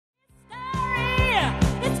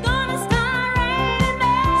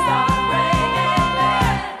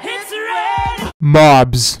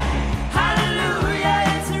Mobs. Hallelujah,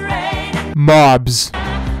 it's raining. Mobs.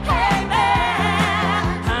 Hey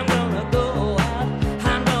man, I'm gonna go out.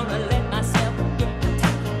 I'm gonna let myself get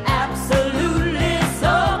absolutely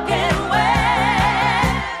soaking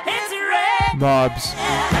wet. It's raining. Mobs.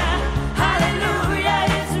 Hallelujah,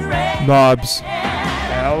 it's raining. Mobs.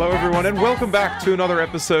 Hello everyone and welcome back to another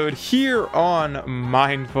episode here on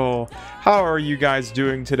Mindful. How are you guys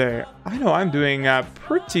doing today? I know I'm doing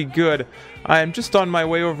pretty good. I'm just on my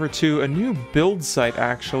way over to a new build site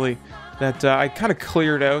actually that I kind of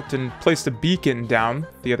cleared out and placed a beacon down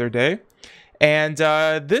the other day. And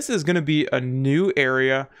this is going to be a new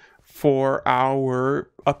area for our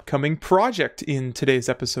upcoming project in today's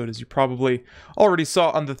episode. As you probably already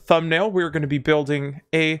saw on the thumbnail, we're going to be building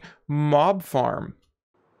a mob farm.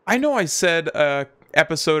 I know I said an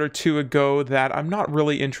episode or two ago that I'm not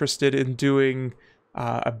really interested in doing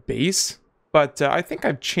a base, but I think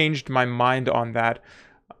I've changed my mind on that.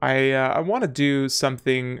 I want to do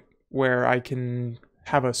something where I can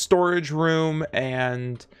have a storage room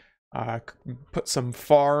and put some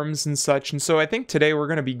farms and such. And so I think today we're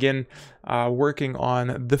going to begin working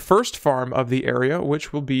on the first farm of the area,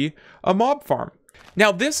 which will be a mob farm.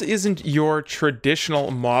 Now, this isn't your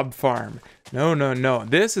traditional mob farm. No.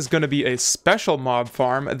 This is going to be a special mob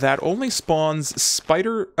farm that only spawns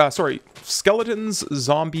skeletons,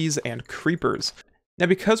 zombies, and creepers. Now,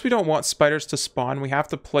 because we don't want spiders to spawn, we have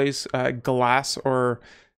to place glass or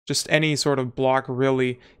just any sort of block,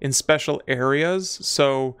 really, in special areas.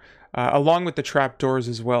 So, along with the trapdoors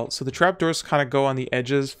as well. So the trapdoors kind of go on the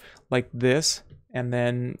edges like this, and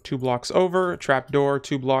then 2 blocks over, trapdoor,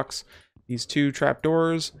 2 blocks, these 2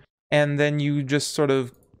 trapdoors, and then you just sort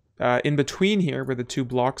of in between here where the 2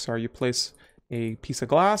 blocks are, you place a piece of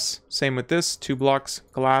glass. Same with this, 2 blocks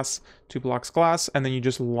glass, 2 blocks glass, and then you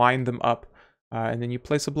just line them up, and then you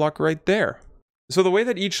place a block right there. So the way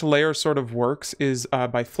that each layer sort of works is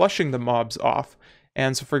by flushing the mobs off.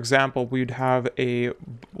 And so, for example, we'd have a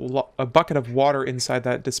bucket of water inside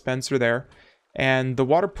that dispenser there, and the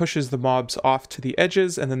water pushes the mobs off to the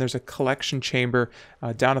edges, and then there's a collection chamber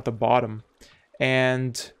down at the bottom.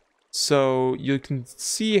 And so you can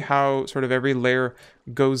see how sort of every layer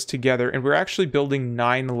goes together, and we're actually building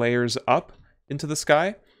 9 layers up into the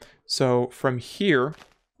sky. So from here,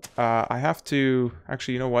 I have to,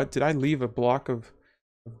 actually, you know what? Did I leave a block of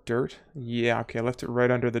dirt? Yeah, okay, I left it right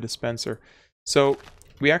under the dispenser. So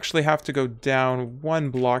we actually have to go down 1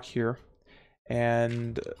 block here,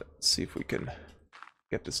 and let's see if we can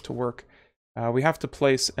get this to work. We have to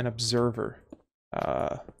place an observer.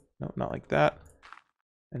 No, not like that.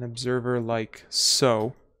 An observer like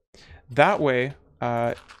so. That way,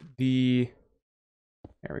 there we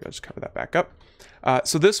go, just cover that back up.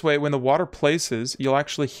 So this way, when the water places, you'll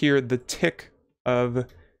actually hear the tick of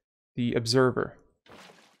the observer.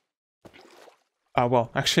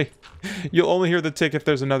 Well, actually, you'll only hear the tick if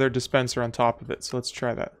there's another dispenser on top of it. So let's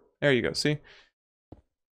try that. There you go, see?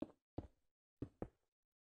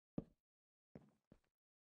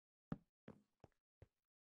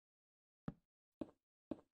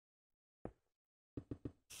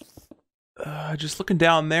 Just looking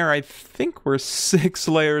down there, I think we're 6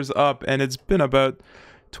 layers up, and it's been about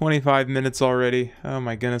 25 minutes already. Oh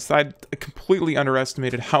my goodness, I completely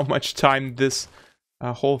underestimated how much time this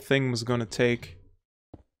whole thing was going to take.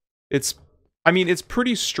 I mean, it's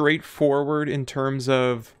pretty straightforward in terms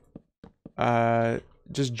of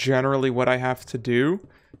just generally what I have to do,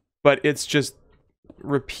 but it's just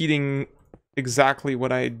repeating exactly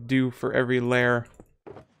what I do for every layer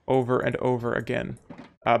over and over again.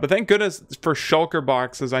 But thank goodness for shulker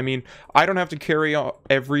boxes. I mean, I don't have to carry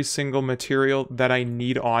every single material that I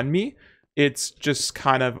need on me. It's just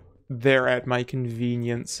kind of there at my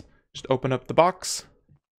convenience. Just open up the box,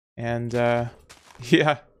 and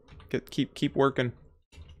yeah, keep working.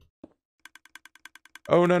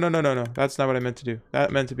 Oh no! That's not what I meant to do.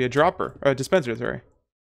 That meant to be a dropper, or a dispenser. Sorry.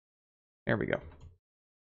 There we go.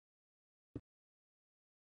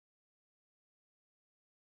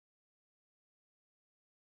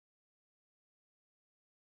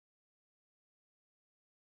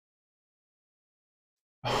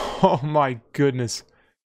 Oh my goodness.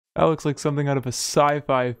 That looks like something out of a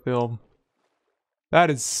sci-fi film.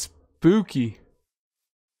 That is spooky.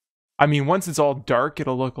 I mean, once it's all dark,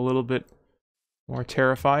 it'll look a little bit more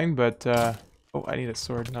terrifying, but, oh, I need a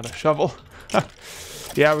sword, not a shovel.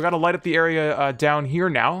 Yeah, we gotta light up the area down here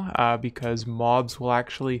now, because mobs will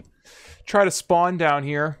actually try to spawn down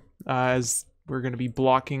here, as we're gonna be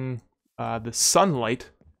blocking the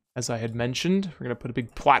sunlight, as I had mentioned. We're gonna put a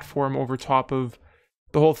big platform over top of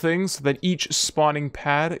the whole thing so that each spawning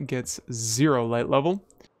pad gets 0 light level.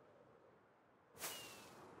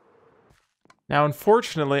 Now,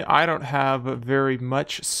 unfortunately, I don't have very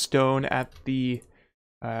much stone at the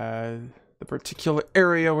particular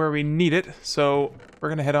area where we need it, so we're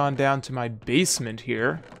gonna head on down to my basement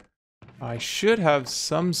here. I should have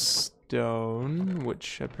some stone,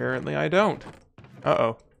 which apparently I don't.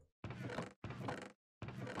 Uh-oh.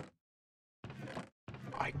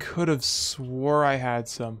 I could have swore I had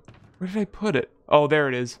some. Where did I put it? Oh, there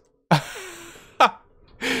it is.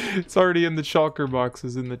 It's already in the shulker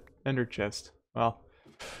boxes in the ender chest. Well,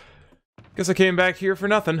 guess I came back here for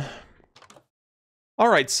nothing.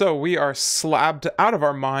 Alright, so we are slabbed out of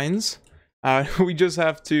our mines. We just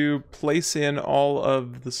have to place in all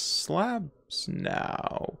of the slabs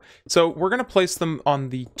now. So we're going to place them on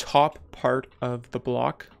the top part of the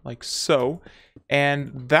block, like so.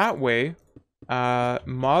 And that way,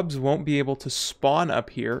 mobs won't be able to spawn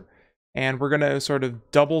up here. And we're going to sort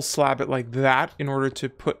of double slab it like that in order to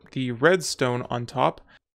put the redstone on top.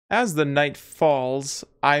 As the night falls,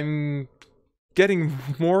 I'm getting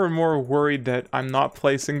more and more worried that I'm not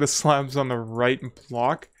placing the slabs on the right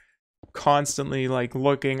block. Constantly like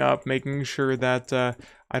looking up, making sure that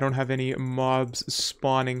I don't have any mobs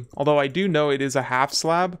spawning. Although I do know it is a half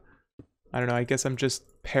slab. I don't know, I guess I'm just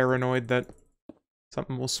paranoid that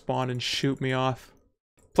something will spawn and shoot me off.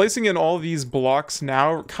 Placing in all these blocks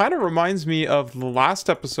now kind of reminds me of the last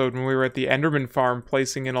episode when we were at the Enderman farm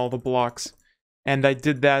placing in all the blocks. And I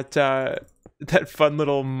did that that fun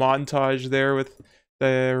little montage there with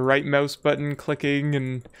the right mouse button clicking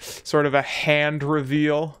and sort of a hand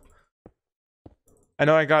reveal. I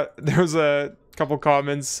know there was a couple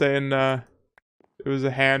comments saying it was a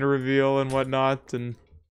hand reveal and whatnot, and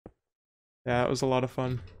yeah, it was a lot of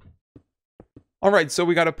fun. Alright, so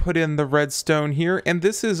we got to put in the redstone here, and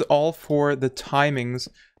this is all for the timings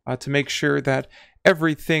to make sure that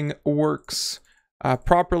everything works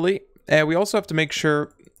properly. And we also have to make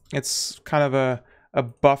sure it's kind of a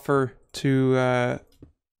buffer to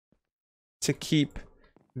keep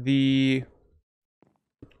the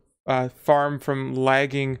farm from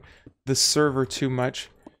lagging the server too much.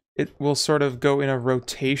 It will sort of go in a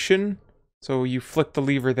rotation. So you flick the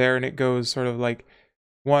lever there and it goes sort of like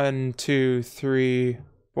 1, 2, 3,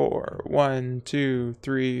 4, 1, 2,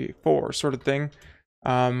 3, 4 sort of thing.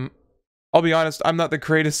 I'll be honest, I'm not the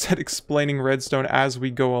greatest at explaining redstone as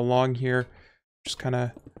we go along here. Just kind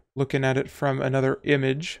of looking at it from another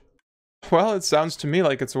image. Well, it sounds to me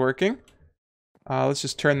like it's working. Let's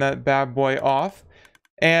just turn that bad boy off.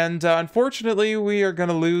 And unfortunately, we are going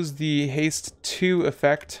to lose the haste 2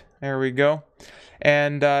 effect. There we go.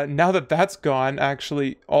 And now that that's gone,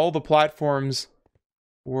 actually, all the platforms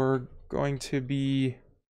were going to be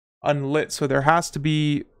unlit. So there has to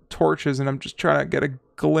be torches, and I'm just trying to get a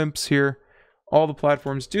glimpse here. All the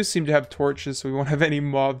platforms do seem to have torches, so we won't have any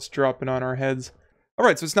mobs dropping on our heads.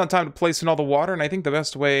 Alright, so it's now time to place in all the water, and I think the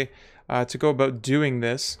best way to go about doing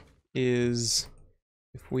this is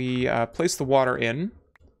if we place the water in,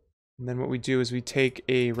 and then what we do is we take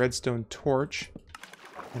a redstone torch,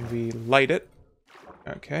 and we light it.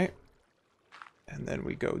 Okay. And then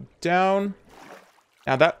we go down.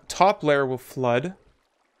 Now that top layer will flood.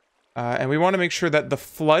 And we want to make sure that the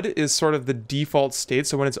flood is sort of the default state.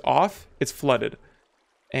 So when it's off, it's flooded.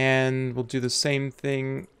 And we'll do the same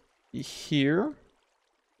thing here.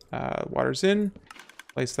 Water's in.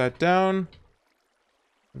 Place that down.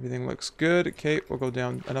 Everything looks good. Okay, we'll go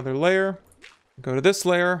down another layer. Go to this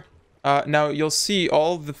layer. Now you'll see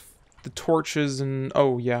all the torches and...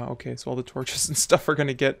 Oh, yeah, okay. So all the torches and stuff are going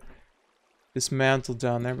to get dismantled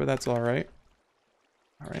down there, but that's all right.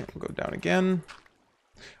 All right, we'll go down again.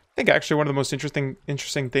 I think actually one of the most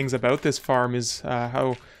interesting things about this farm is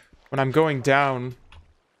how when I'm going down,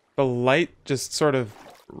 the light just sort of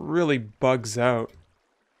really bugs out.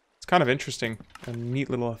 It's kind of interesting. A neat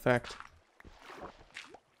little effect.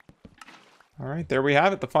 Alright, there we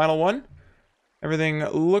have it, the final one. Everything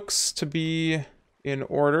looks to be in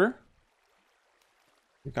order.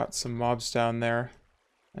 We got some mobs down there,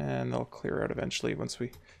 and they'll clear out eventually once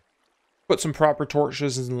we put some proper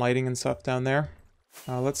torches and lighting and stuff down there.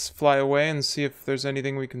 Let's fly away and see if there's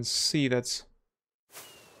anything we can see that's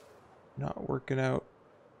not working out.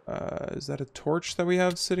 Is that a torch that we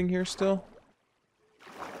have sitting here still?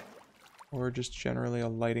 Or just generally a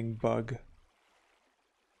lighting bug?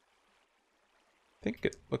 I think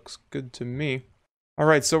it looks good to me.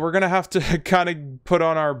 Alright, so we're gonna have to kind of put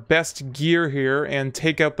on our best gear here and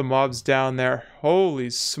take out the mobs down there. Holy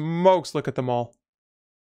smokes, look at them all.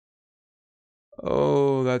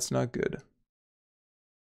 Oh, that's not good.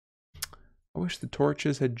 I wish the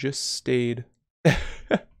torches had just stayed. You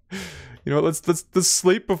know what, let's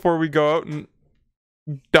sleep before we go out and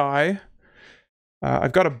die.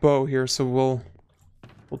 I've got a bow here, so we'll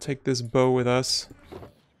take this bow with us.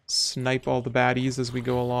 Snipe all the baddies as we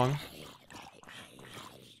go along.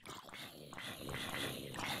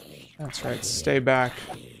 That's right, stay back.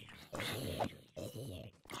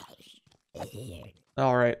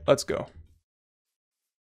 Alright, let's go.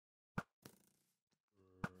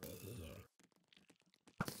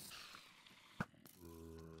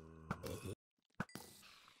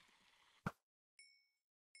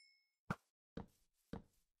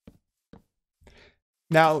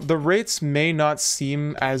 Now, the rates may not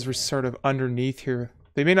seem as we're sort of underneath here.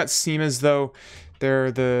 They may not seem as though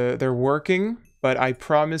they're working, but I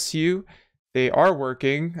promise you they are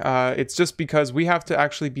working. It's just because we have to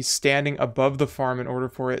actually be standing above the farm in order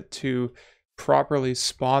for it to properly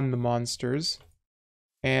spawn the monsters.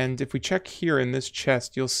 And if we check here in this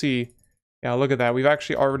chest, you'll see, yeah, look at that. We've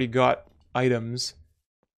actually already got items,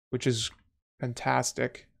 which is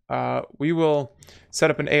fantastic. We will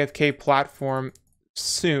set up an AFK platform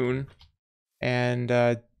soon and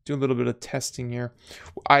do a little bit of testing here.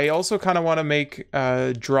 I also kind of want to make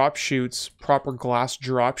drop chutes, proper glass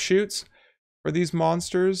drop chutes for these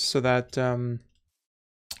monsters, so that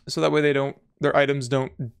way their items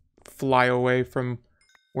don't fly away from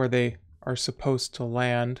where they are supposed to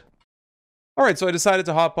land. Alright, so I decided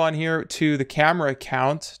to hop on here to the camera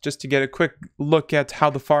account just to get a quick look at how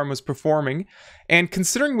the farm was performing. And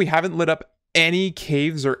considering we haven't lit up any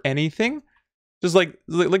caves or anything, just like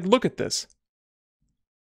look at this.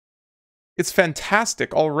 It's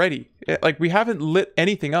fantastic already. Like, we haven't lit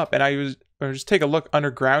anything up, and just take a look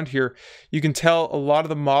underground here. You can tell a lot of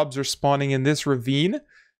the mobs are spawning in this ravine.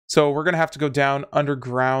 So we're gonna have to go down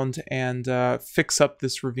underground and fix up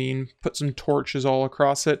this ravine, put some torches all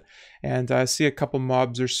across it, and I see a couple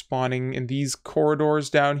mobs are spawning in these corridors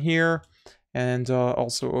down here, and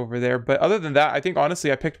also over there. But other than that, I think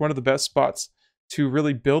honestly I picked one of the best spots to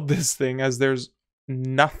really build this thing, as there's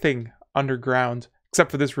nothing underground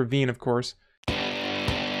except for this ravine, of course.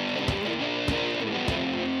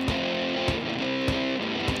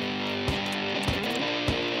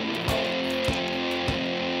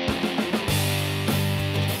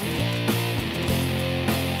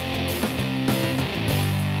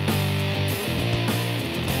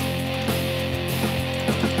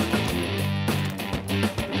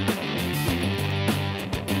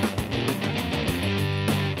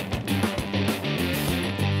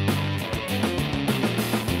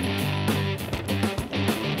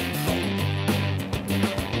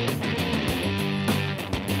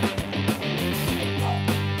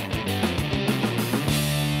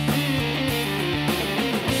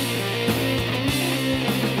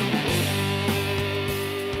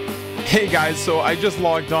 Hey guys, so I just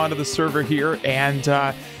logged onto the server here,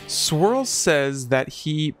 and Swirl says that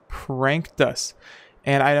he pranked us.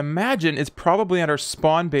 And I'd imagine it's probably at our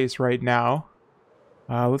spawn base right now.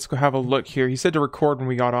 Let's go have a look here. He said to record when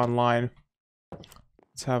we got online.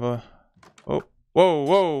 Let's have a... Oh,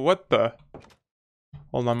 whoa, what the...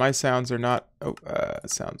 Hold on, my sounds are not... Oh,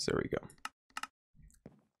 sounds, there we go.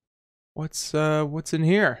 What's in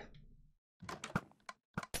here?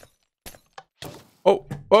 Oh,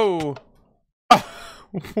 whoa.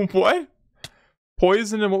 What?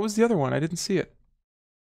 Poison, and what was the other one? I didn't see it.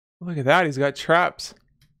 Look at that, he's got traps.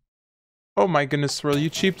 Oh my goodness, Swirl, you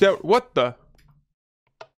cheaped out. What the?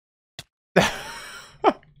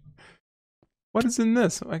 What is in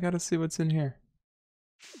this? I gotta see what's in here.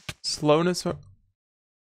 Slowness.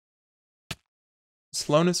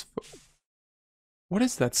 Slowness. What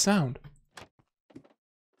is that sound?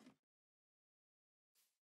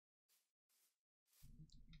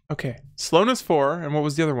 Okay, slowness 4, and what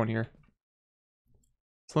was the other one here?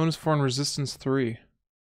 Slowness 4 and resistance 3.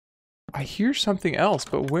 I hear something else,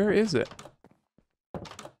 but where is it?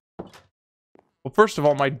 Well, first of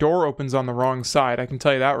all, my door opens on the wrong side. I can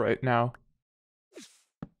tell you that right now.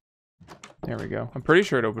 There we go. I'm pretty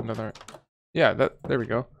sure it opened on the right. Yeah, there we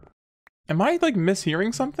go. Am I, like,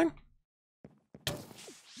 mishearing something?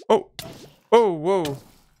 Oh! Oh, whoa.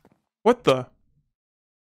 What the?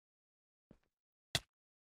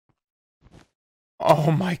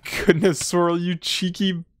 Oh my goodness, Swirl, you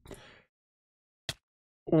cheeky...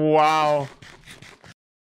 Wow.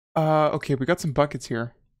 Okay, we got some buckets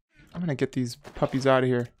here. I'm gonna get these puppies out of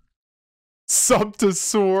here. Sub to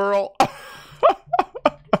Swirl!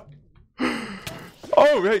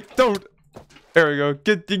 Oh, hey, don't! There we go,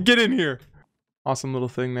 get in here! Awesome little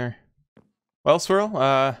thing there. Well, Swirl,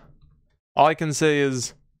 all I can say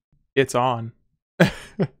is, it's on.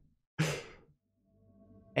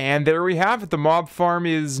 And there we have it. The mob farm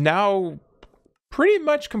is now pretty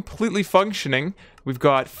much completely functioning. We've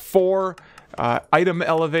got 4 item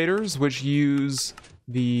elevators, which use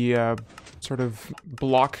the sort of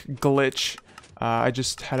block glitch. I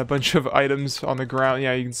just had a bunch of items on the ground.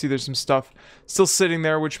 Yeah, you can see there's some stuff still sitting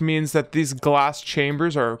there, which means that these glass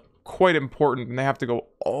chambers are quite important, and they have to go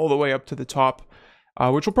all the way up to the top,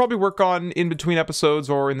 which we'll probably work on in between episodes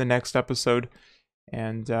or in the next episode,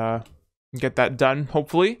 and get that done,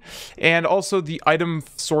 hopefully. And also the item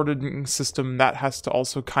sorting system, that has to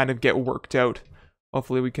also kind of get worked out.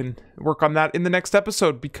 Hopefully we can work on that in the next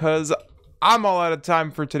episode, because I'm all out of time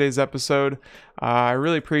for today's episode. I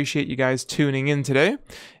really appreciate you guys tuning in today.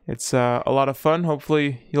 It's a lot of fun.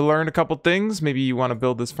 Hopefully you'll learn a couple things. Maybe you want to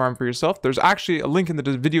build this farm for yourself. There's actually a link in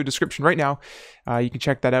the video description right now. You can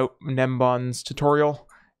check that out, Nembon's tutorial.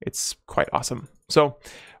 It's quite awesome. So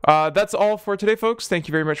that's all for today, folks. Thank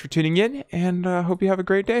you very much for tuning in, and hope you have a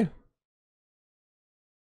great day.